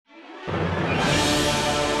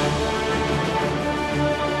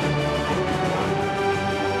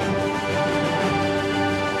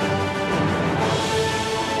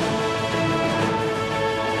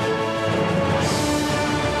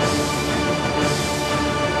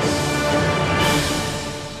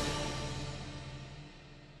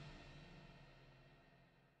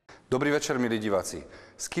Dobrý večer, milí diváci.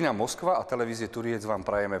 Z kina Moskva a televízie Turiec vám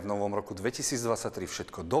prajeme v novom roku 2023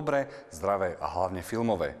 všetko dobré, zdravé a hlavne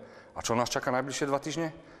filmové. A čo nás čaká najbližšie 2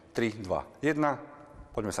 týždne? 3, 2,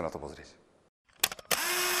 1. Poďme sa na to pozrieť.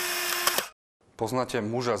 Poznáte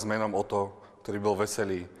muža s menom Otto, ktorý bol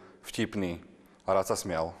veselý, vtipný a rád sa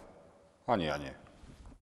smial? Ani ja nie.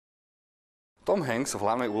 Tom Hanks v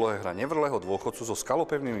hlavnej úlohe hrá nevrlého dôchodcu so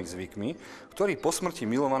skalopevnými zvykmi, ktorý po smrti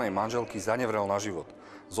milovanej manželky zanevrel na život.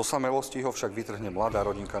 Z osamelosti ho však vytrhne mladá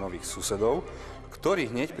rodinka nových susedov, ktorí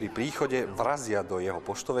hneď pri príchode vrazia do jeho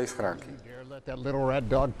poštovej schránky.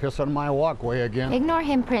 Ignore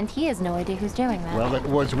him, Prince. He has no idea who's doing that. Well, it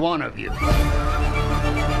was one of you.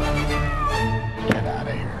 Get out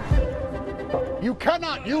of here. You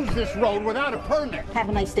cannot use this road without a permit. Have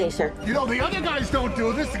a nice day, sir. You know, the other guys don't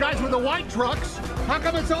do this, the guys with the white trucks. How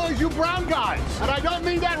come it's always you brown guys? And I don't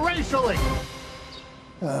mean that racially.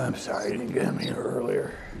 I'm sorry you didn't get him here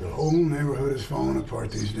earlier. The whole neighborhood is falling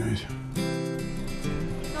apart these days.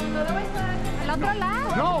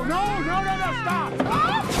 No, stop!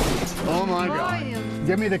 Oh, my God.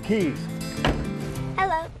 Give me the keys.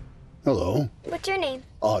 Hello. Hello. What's your name?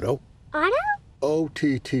 Otto. Otto?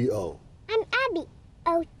 O-T-T-O. I'm Abby.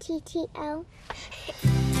 O-T-T-O.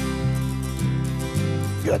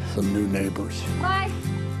 Got some new neighbors. Bye.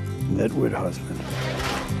 Nitwit husband.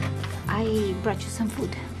 I brought you some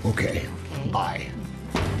food. Okay. Bye.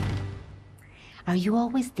 Are you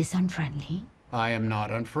always this unfriendly? I am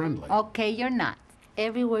not unfriendly. Okay, you're not.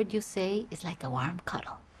 Every word you say is like a warm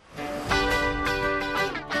cuddle.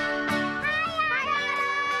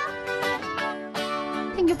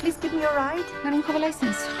 Can you please give me a ride? I don't have a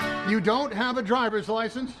license. You don't have a driver's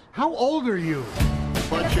license? How old are you?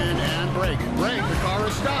 Clutch in and brake. Brake, the car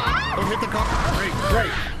is stopped. Don't hit the car.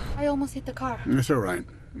 Brake. I almost hit the car. It's all right.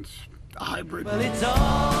 It's a hybrid. Well, it's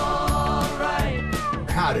all right.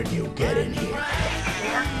 How did you get in here?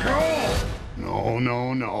 No.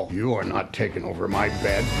 You are not taking over my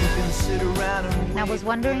bed. You can sit around and I was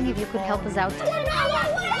wondering if you could help us out.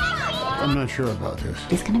 I'm not sure about this.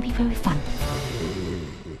 It's gonna be very fun.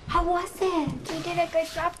 How was it? You did a good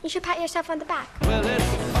job. You should pat yourself on the back. well,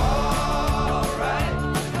 it's all right.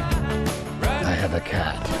 I have a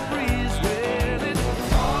cat. Breeze, well,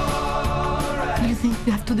 it's all right. You think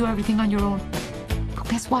you have to do everything on your own? Well,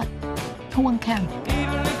 guess what? No one can.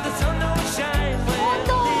 Even if the sun don't shine, well,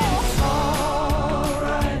 it's all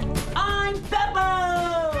right. I'm Peppo!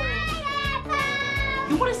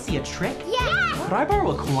 You want to see a trick? Yeah! Could I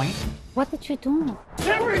borrow a coin? What did you do?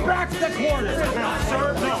 Get me back to the corner!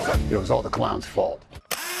 It was all the clown's fault.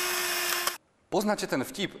 Poznáte ten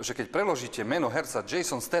vtip, že keď preložíte meno herca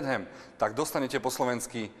Jason Statham, tak dostanete po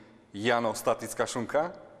slovensky Jano statická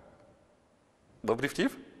šunka? Dobrý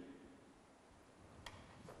vtip?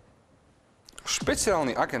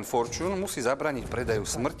 Špeciálny agent Fortune musí zabrániť predaju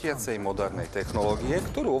smrtiacej modernej technológie,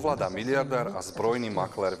 ktorú ovláda miliardár a zbrojný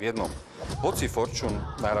maklér v jednom. Hoci Fortune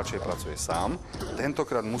najradšej pracuje sám,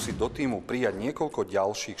 tentokrát musí do týmu prijať niekoľko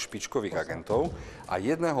ďalších špičkových agentov a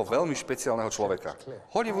jedného veľmi špeciálneho človeka.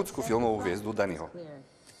 Hollywoodskú filmovú hviezdu Dannyho.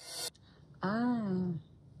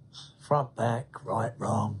 Front, back, right,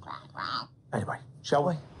 wrong. Anyway, shall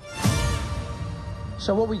we?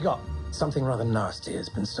 So what we got? Something rather nasty has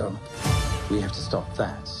been stolen. We have to stop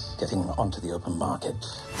that getting onto the open market.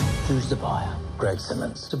 Who's the buyer? Greg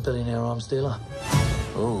Simmons, the billionaire arms dealer.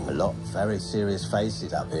 Oh, a lot of very serious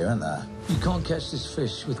faces up here, aren't there? You can't catch this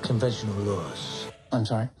fish with conventional lures. I'm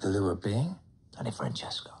sorry? The lure being Danny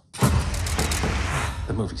Francesco,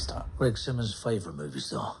 the movie star. Greg Simmons' favorite movie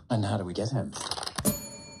star. And how do we get him?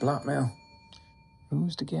 Blackmail.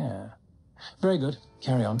 Who's to get? Very good.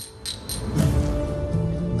 Carry on.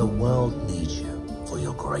 The world needs you for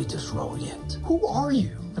your greatest role yet. Who are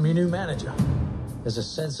you? I'm your new manager. There's a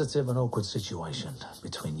sensitive and awkward situation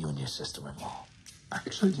between you and your sister-in-law. I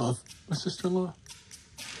actually love my sister-in-law.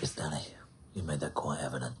 It's Danny. You made that quite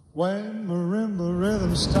evident. When marimba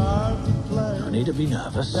rhythms start to play. No need to be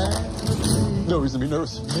nervous. No reason to be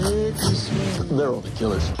nervous. They're all the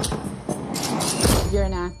killers. You're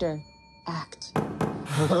an actor. Act.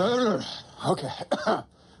 Okay,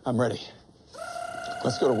 I'm ready.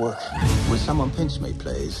 Let's go to work. Will someone pinch me,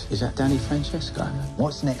 please? Is that Danny Francesco?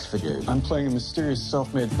 What's next for you? I'm playing a mysterious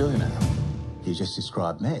self-made billionaire. You just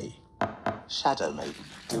described me. Shadow me.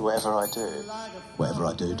 Do whatever I do. Whatever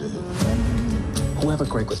I do, do. Whoever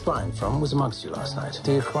Greg was buying from was amongst you last night.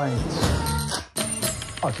 The Ukrainians.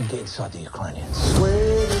 I can get inside the Ukrainians.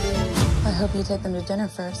 I hope you take them to dinner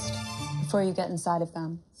first, before you get inside of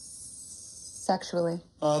them. Sexually.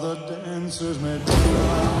 Other dancers may be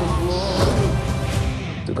on the floor.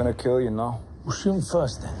 They're gonna kill you now. We'll shoot them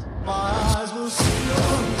first then. My eyes will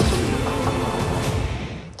see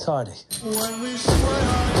Tidy.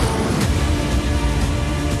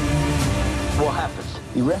 What happened?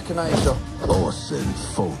 You recognise your Orson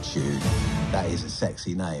Fortune. That is a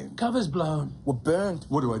sexy name. Cover's blown. We're burned.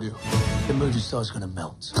 What do I do? The movie star's gonna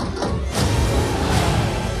melt.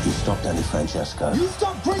 You stopped Danny Francesco. You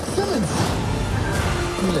stopped Greg Simmons.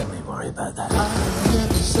 Let me worry about that.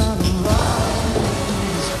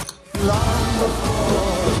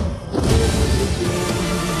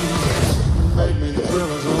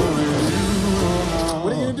 What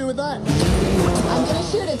are you gonna do with that? I'm gonna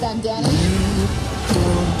shoot it then, Danny.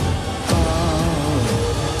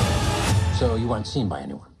 So you weren't seen by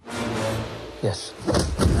anyone? Yes.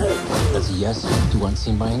 That's a yes. You weren't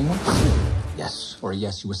seen by anyone? Yes. Or a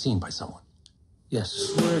yes, you were seen by someone?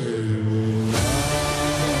 Yes.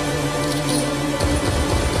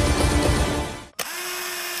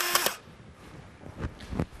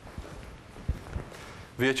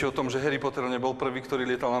 Viete o tom, že Harry Potter nebol prvý, ktorý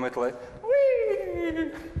lietal na metle?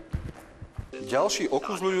 Ďalší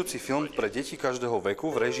okuzľujúci film pre deti každého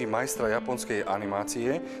veku v réžii majstra japonskej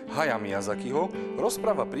animácie Hayao Miyazakiho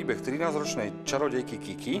rozpráva príbeh 13-ročnej čarodejky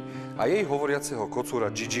Kiki a jej hovoriaceho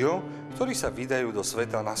kocúra Gigiho, ktorí sa vydajú do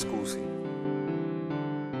sveta na skúsi.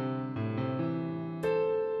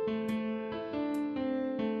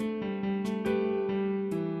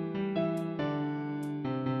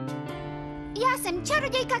 Já jsem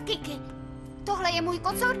čarodějka Kiki. Tohle je můj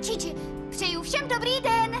kocour Gigi. Přeju všem dobrý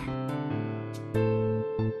den.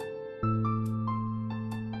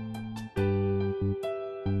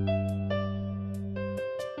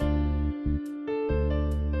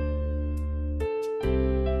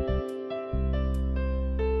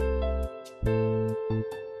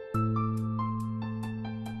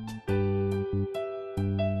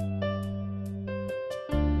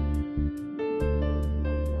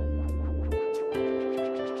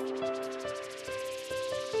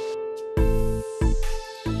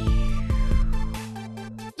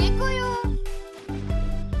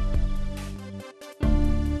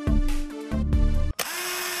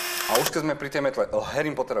 A už keď sme pri tej metle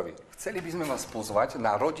Harry Potterovi, chceli by sme vás pozvať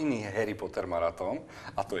na rodinný Harry Potter maratón.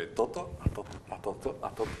 A to je toto, a toto, a toto, a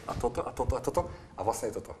toto, a toto, a toto, a toto. A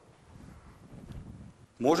vlastne je toto.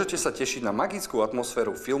 Môžete sa tešiť na magickú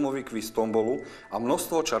atmosféru, filmový kvíz, tombolu a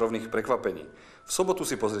množstvo čarovných prekvapení. V sobotu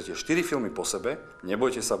si pozrite 4 filmy po sebe,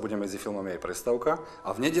 nebojte sa, bude medzi filmami aj prestávka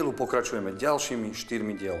a v nedeľu pokračujeme ďalšími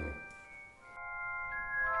 4 dielmi.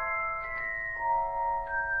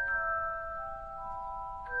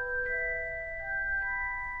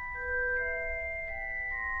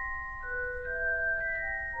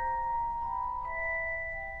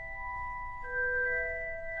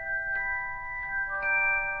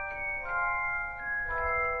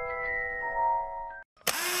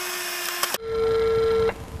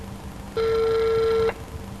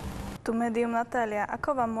 Tu médium Natália,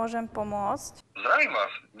 ako vám môžem pomôcť? Zdravím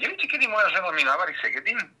vás. Neviete, kedy moja žena mi navarí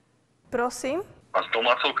segedín? Prosím? A s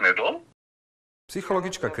domácou knedlou?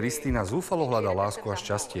 Psychologička Kristína zúfalo hľadá lásku a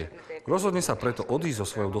šťastie. Rozhodne sa preto odísť so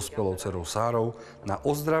svojou dospelou dcerou Sárou na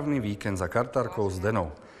ozdravný víkend za kartárkou s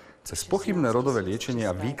Denou. Cez pochybné rodové liečenie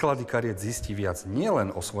a výklady kariet zistí viac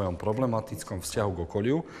nielen o svojom problematickom vzťahu k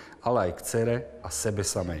okoliu, ale aj k dcere a sebe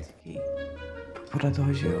samej. Podle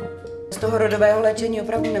toho žijou. Z toho rodového léčení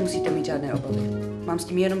opravdu nemusíte mít žádné obavy. Mám s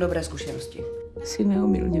tím jenom dobré zkušenosti. Si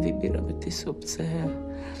neumilně vybíráme ty sobce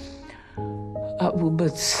a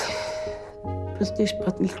vůbec prostě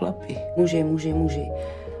špatný chlapy. Muži.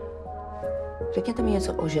 Řekněte mi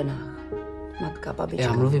něco o ženách. Matka, babička.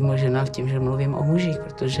 Já mluvím o ženách tím, že mluvím o mužích,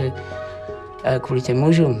 protože kvůli těm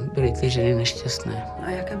mužům byly ty ženy nešťastné. A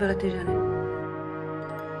jaké byly ty ženy?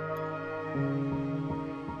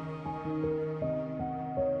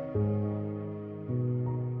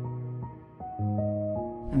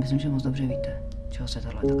 Já myslím, že moc dobře víte, čeho se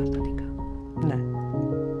tato karta týká. Ne.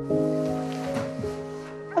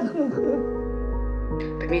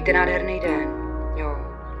 Tak mějte nádherný den, jo.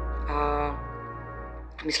 A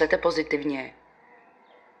myslete pozitivně.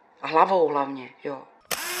 A hlavou hlavně, jo.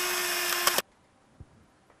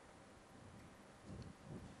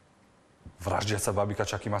 Vraždiaca babika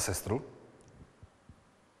Chucky má sestru?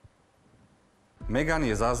 Megan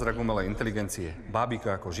je zázrak umelej inteligencie.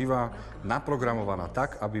 Bábika ako živá, naprogramovaná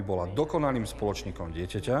tak, aby bola dokonalým spoločníkom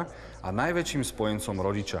dieťaťa a najväčším spojencom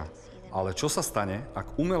rodiča. Ale čo sa stane,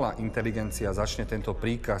 ak umelá inteligencia začne tento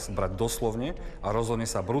príkaz brať doslovne a rozhodne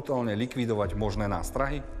sa brutálne likvidovať možné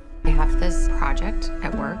nástrahy? We have this project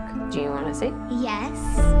at work. Do you want to see? Yes.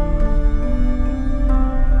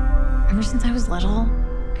 Ever since I was little,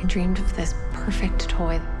 I dreamed of this perfect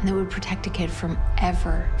toy that would protect a kid from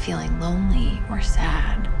ever feeling lonely or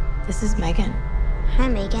sad. This is Megan. Hi,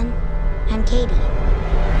 Megan. I'm Katie.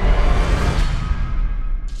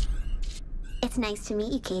 It's nice to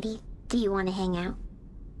meet you, Katie. Do you want to hang out?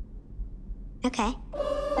 Okay.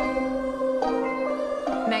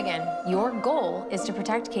 Megan, your goal is to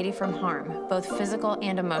protect Katie from harm, both physical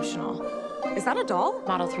and emotional. Is that a doll?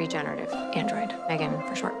 Model 3 generative android. Megan,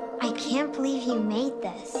 for short. I can't believe you made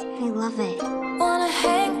this. I love it. Wanna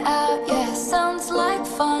hang out, yeah, sounds like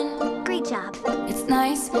fun. Great job. It's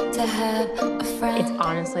nice to have a friend. It's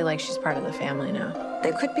honestly like she's part of the family now.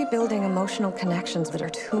 They could be building emotional connections that are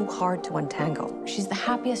too hard to untangle. She's the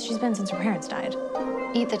happiest she's been since her parents died.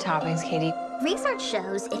 Eat the toppings, Katie. Research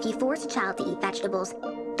shows if you force a child to eat vegetables,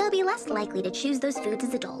 they'll be less likely to choose those foods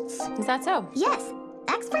as adults. Is that so? Yes.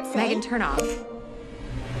 Experts say... Megan, turn off.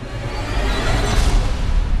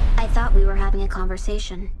 I thought we were having a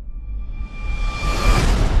conversation.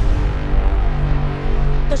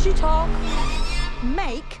 Does she talk?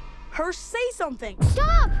 Make her say something.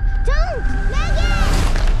 Stop! Don't! Megan!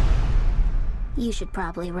 You should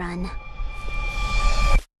probably run.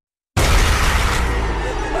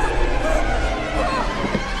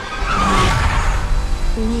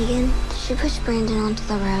 Megan, should push Brandon onto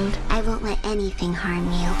the road. I won't let anything harm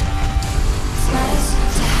you. It's nice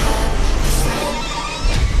to have a friend.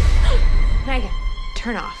 Megan,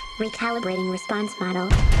 turn off. Recalibrating response model.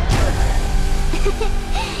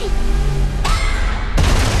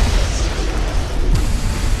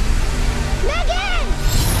 Megan!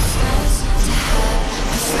 It's nice to have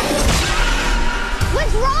a friend.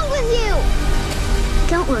 What's wrong with you?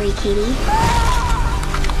 Don't worry, Katie.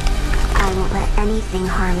 I won't let anything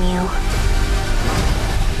harm you.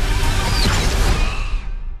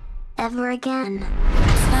 Ever again.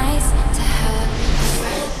 It's nice to have a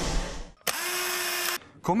friend.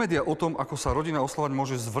 Komédia o tom, ako sa rodina oslavať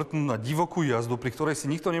môže zvrtnúť na divokú jazdu, pri ktorej si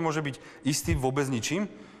nikto nemôže byť istý vôbec ničím.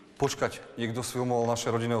 Počkať, niekto sfilmoval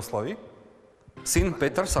naše rodinné oslavy? Syn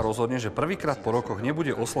Peter sa rozhodne, že prvýkrát po rokoch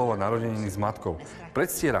nebude oslavovať narodeniny s matkou.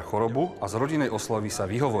 Predstiera chorobu a z rodinnej oslavy sa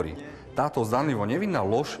vyhovorí. Táto zdanlivo nevinná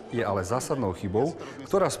lož je ale zásadnou chybou,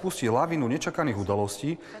 ktorá spustí lavinu nečakaných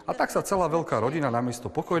udalostí a tak sa celá veľká rodina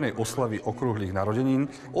namiesto pokojnej oslavy okrúhlych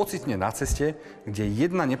narodenín ocitne na ceste, kde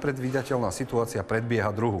jedna nepredvídateľná situácia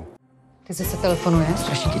predbieha druhu. Ty zase telefonuje?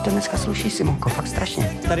 Strašně ti to dneska sluší, Simonko, fakt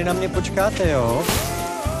strašně. Tady na mě počkáte, jo?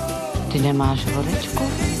 Ty nemáš horečku?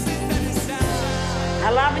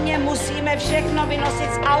 Hlavně musíme všechno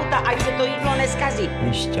vynosit z auta, ať se to jídlo neskazí.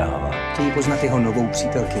 Nešťáva. Chtějí poznat jeho novou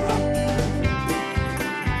přítelkyni.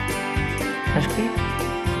 Kašky?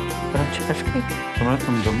 Proč kašky? V tomhle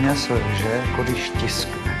tom domě se lže, jako když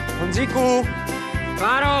tiskne. Honzíku!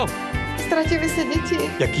 Kláro! Ztratili se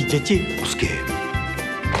děti. Jaký děti? Pusky.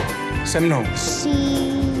 Se mnou.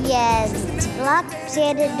 Příjezd. Vlak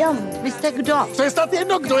přijede domů. Vy jste kdo? To je snad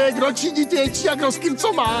jedno, kdo je, kdo či děti a kdo s kým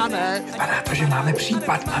co má, ne? Vypadá to, že máme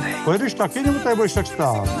případ, pane. Pojedeš taky, nebo tady budeš tak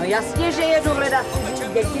stát? No jasně, že jedu hledat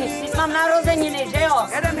děti. Mám narozeniny, že jo?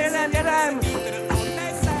 Jedem.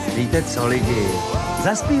 Víte co, lidi?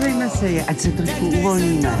 Zaspívejme se je, ať se trošku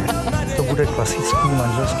uvolníme. To bude klasický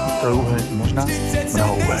manželský trojúhelník, možná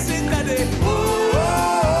mnohouhelník.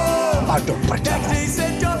 A do prdele.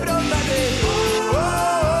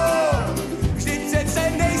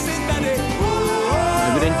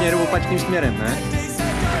 Evidentně jedu opačným směrem, ne?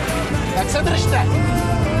 Tak se držte!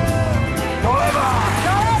 Doleva!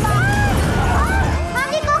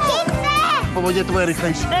 Mami, kokyce! Po vodě to bude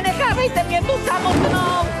rychlejší. Nenechávejte mě tu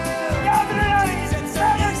samotnou!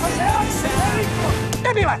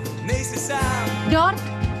 Debile! Dort,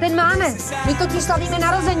 ten máme. My totiž slavíme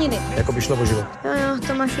narozeniny. Jako by šlo o život. Jo,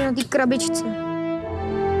 to máš na té krabičce.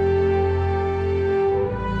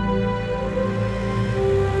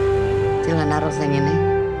 Tyhle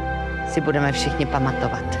narozeniny si budeme všichni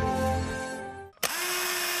pamatovat.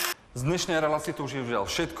 Z dnešnej relácie to už je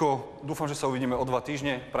všetko. Dúfam, že sa uvidíme o 2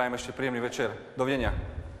 týždne. Prajem ešte príjemný večer. Dovidenia.